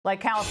like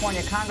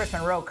California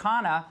Congressman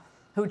Khanna,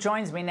 who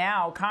joins me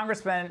now.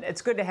 Congressman,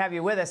 it's good to have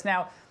you with us.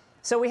 Now,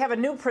 so we have a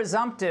new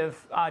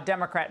presumptive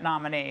Democrat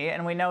nominee,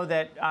 and we know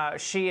that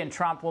she and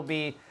Trump will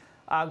be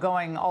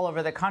going all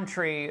over the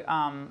country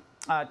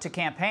to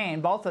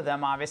campaign, both of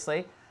them,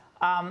 obviously.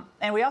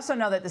 And we also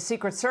know that the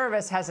Secret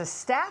Service has a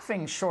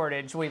staffing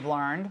shortage, we've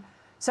learned.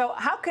 So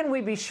how can we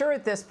be sure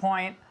at this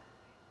point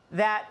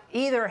that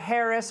either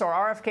Harris or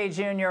RFK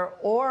Jr.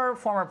 or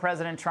former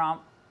President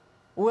Trump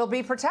will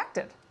be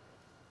protected?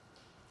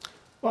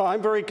 Well,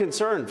 I'm very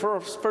concerned.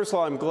 First of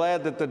all, I'm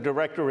glad that the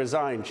director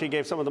resigned. She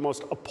gave some of the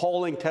most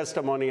appalling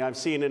testimony I've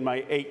seen in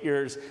my 8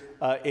 years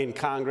in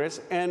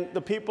Congress. And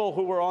the people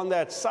who were on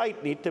that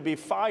site need to be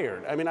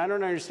fired. I mean, I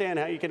don't understand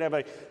how you can have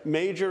a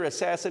major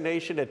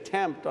assassination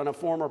attempt on a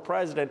former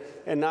president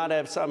and not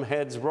have some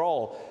heads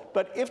roll.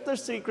 But if the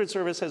Secret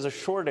Service has a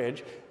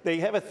shortage, they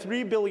have a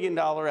 $3 billion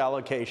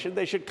allocation.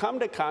 They should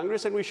come to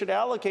Congress, and we should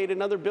allocate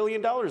another $1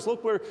 billion.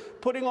 Look, we're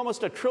putting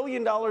almost $1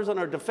 trillion on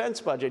our defense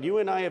budget. You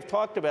and I have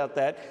talked about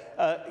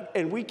that.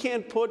 And we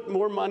can't put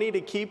more money to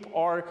keep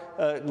our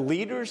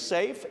leaders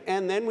safe.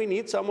 And then we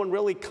need someone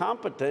really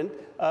competent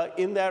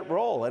in that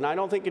role. And I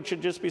don't think it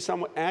should just be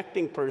some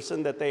acting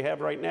person that they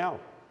have right now.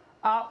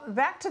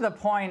 Back to the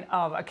point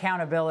of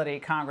accountability,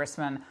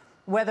 Congressman.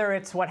 Whether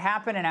it's what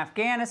happened in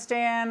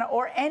Afghanistan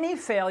or any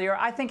failure,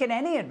 I think, in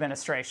any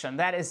administration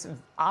that is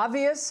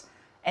obvious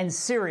and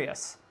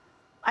serious.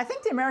 I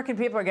think the American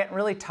people are getting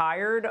really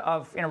tired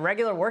of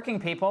regular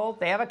working people.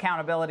 They have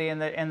accountability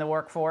in the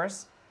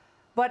workforce.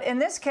 But in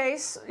this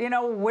case,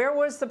 where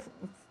was the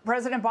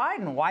President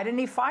Biden? Why didn't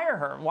he fire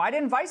her? Why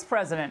didn't Vice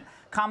President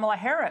Kamala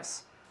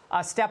Harris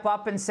step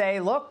up and say,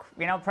 look,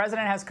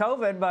 President has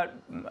COVID, but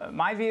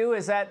my view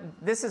is that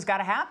this has got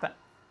to happen?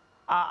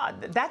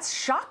 That's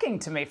shocking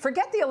to me.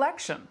 Forget the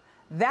election.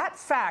 That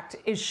fact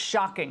is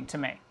shocking to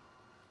me.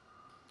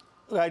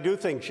 I do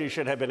think she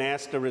should have been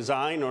asked to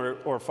resign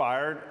or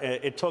fired.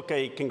 It took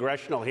a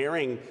congressional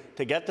hearing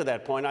to get to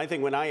that point. I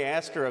think when I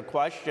asked her a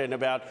question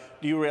about,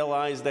 do you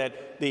realize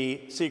that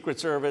the Secret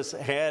Service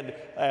had,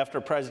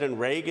 after President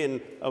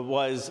Reagan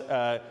was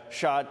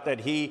shot, that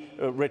he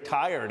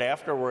retired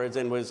afterwards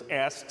and was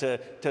asked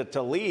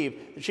to leave,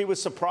 she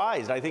was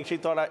surprised. I think she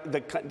thought the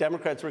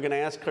Democrats were going to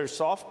ask her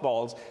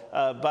softballs,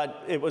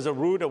 but it was a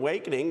rude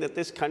awakening that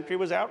this country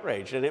was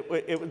outraged. And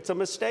it's a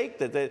mistake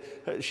that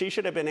she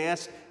should have been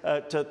asked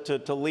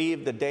to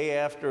leave the day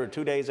after or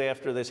 2 days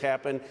after this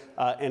happened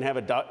and have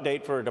a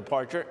date for a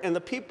departure. And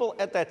the people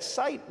at that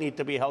site need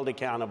to be held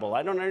accountable.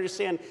 I don't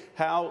understand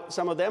how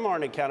some of them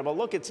aren't accountable.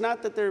 Look, it's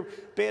not that they're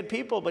bad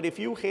people, but if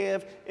you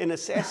have an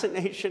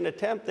assassination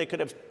attempt that could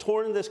have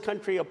torn this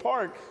country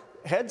apart,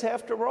 heads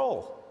have to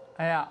roll.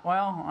 Yeah,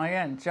 well,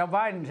 again, Joe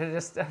Biden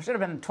should have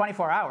been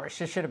 24 hours.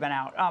 She should have been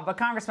out. But,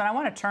 Congressman, I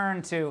want to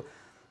turn to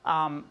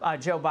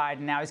Joe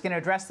Biden now. He's going to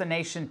address the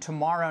nation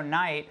tomorrow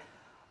night.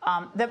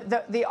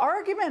 The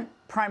argument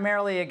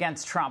primarily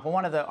against Trump,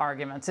 one of the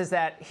arguments, is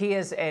that he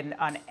is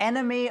an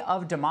enemy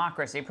of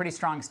democracy. Pretty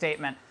strong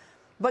statement.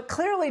 But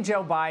clearly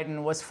Joe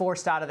Biden was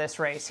forced out of this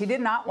race. He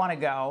did not want to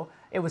go.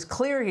 It was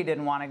clear he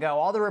didn't want to go.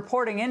 All the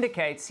reporting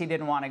indicates he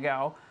didn't want to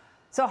go.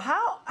 So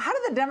how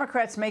do the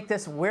Democrats make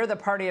this "we're the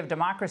party of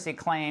democracy"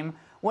 claim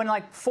when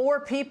like 4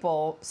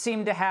 people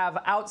seem to have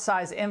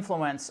outsized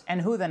influence in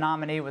who the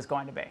nominee was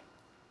going to be?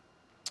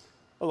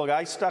 Well, look,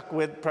 I stuck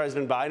with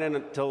President Biden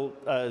until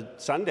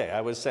Sunday. I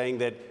was saying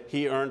that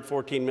he earned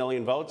 14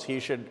 million votes. He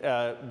should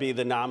be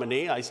the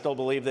nominee. I still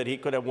believe that he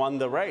could have won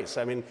the race.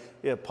 I mean,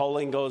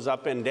 polling goes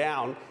up and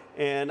down.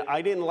 And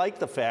I didn't like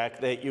the fact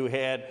that you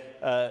had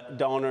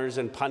donors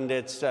and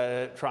pundits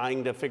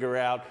trying to figure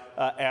out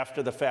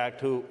after the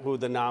fact who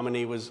the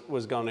nominee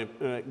was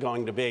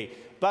going to be.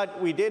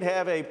 But we did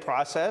have a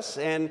process,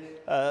 and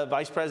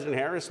Vice President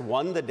Harris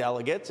won the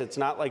delegates. It's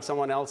not like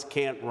someone else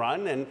can't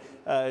run,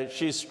 and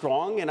she's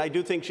strong, and I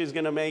do think she's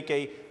going to make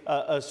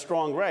a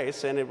strong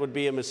race, and it would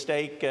be a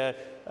mistake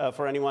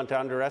for anyone to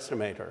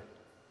underestimate her.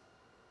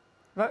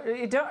 But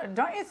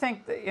don't you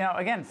think that,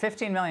 again,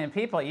 15 million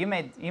people, you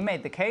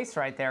made the case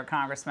right there,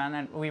 Congressman,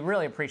 and we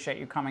really appreciate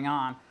you coming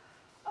on,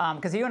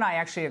 because you and I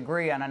actually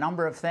agree on a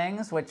number of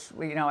things, which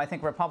I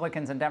think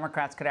Republicans and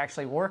Democrats could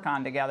actually work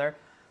on together.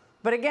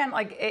 But again,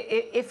 like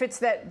if it's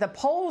that the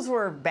polls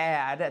were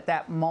bad at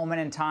that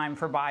moment in time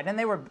for Biden,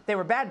 they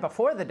were bad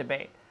before the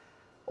debate.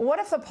 What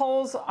if the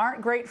polls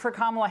aren't great for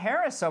Kamala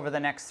Harris over the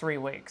next 3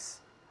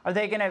 weeks?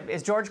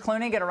 Is George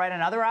Clooney going to write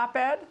another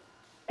op-ed?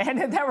 And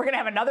then we're going to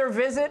have another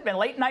visit, a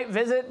late-night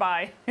visit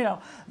by,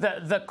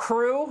 the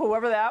crew,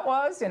 whoever that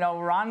was,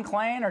 Ron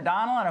Klain or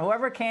Donald or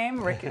whoever came,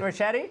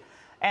 Ricchetti.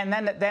 And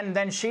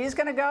then she's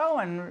going to go,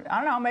 and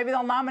I don't know, maybe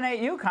they'll nominate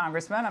you,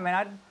 Congressman. I mean,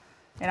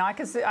 I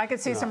could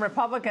see some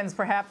Republicans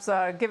perhaps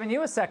giving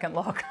you a second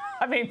look.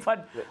 I mean,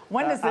 but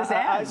when does this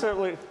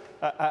end?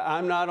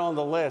 I'm not on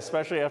the list,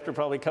 especially after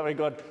probably coming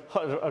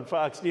on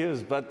Fox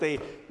News. But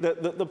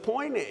the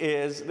point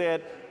is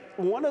that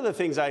one of the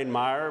things I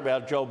admire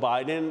about Joe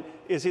Biden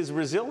is his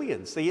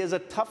resilience. He has a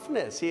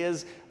toughness.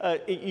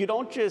 You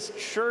don't just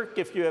shirk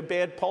if you have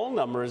bad poll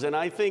numbers. And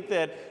I think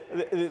that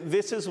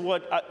this is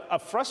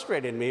what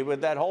frustrated me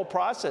with that whole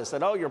process,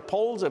 that, oh, your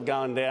polls have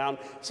gone down,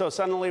 so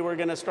suddenly we're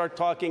going to start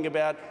talking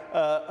about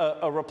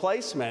a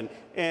replacement.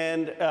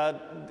 And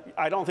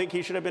I don't think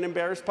he should have been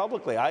embarrassed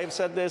publicly. I have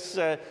said this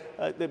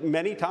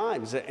many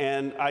times,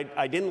 and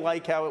I didn't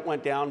like how it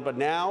went down, but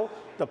now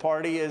the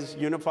party is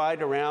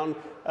unified around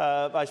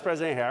Vice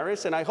President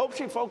Harris, and I hope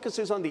she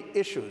focuses on the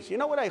issues. You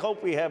know what I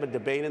hope we have a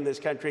debate in this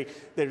country?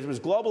 There was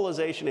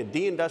globalization and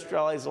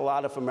deindustrialized a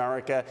lot of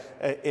America,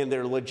 and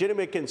there are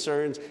legitimate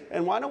concerns.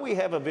 And why don't we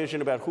have a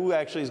vision about who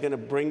actually is going to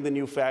bring the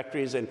new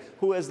factories and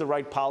who has the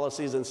right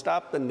policies, and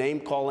stop the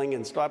name calling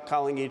and stop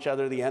calling each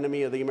other the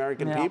enemy of the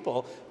American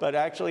people, but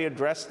actually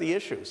address the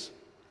issues.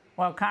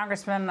 Well,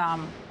 Congressman,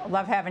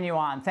 love having you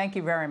on. Thank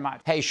you very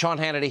much. Hey, Sean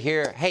Hannity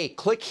here. Hey,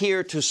 click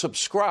here to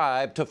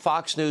subscribe to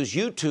Fox News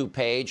YouTube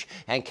page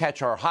and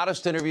catch our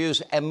hottest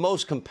interviews and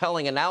most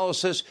compelling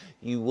analysis.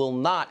 You will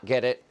not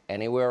get it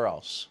anywhere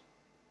else.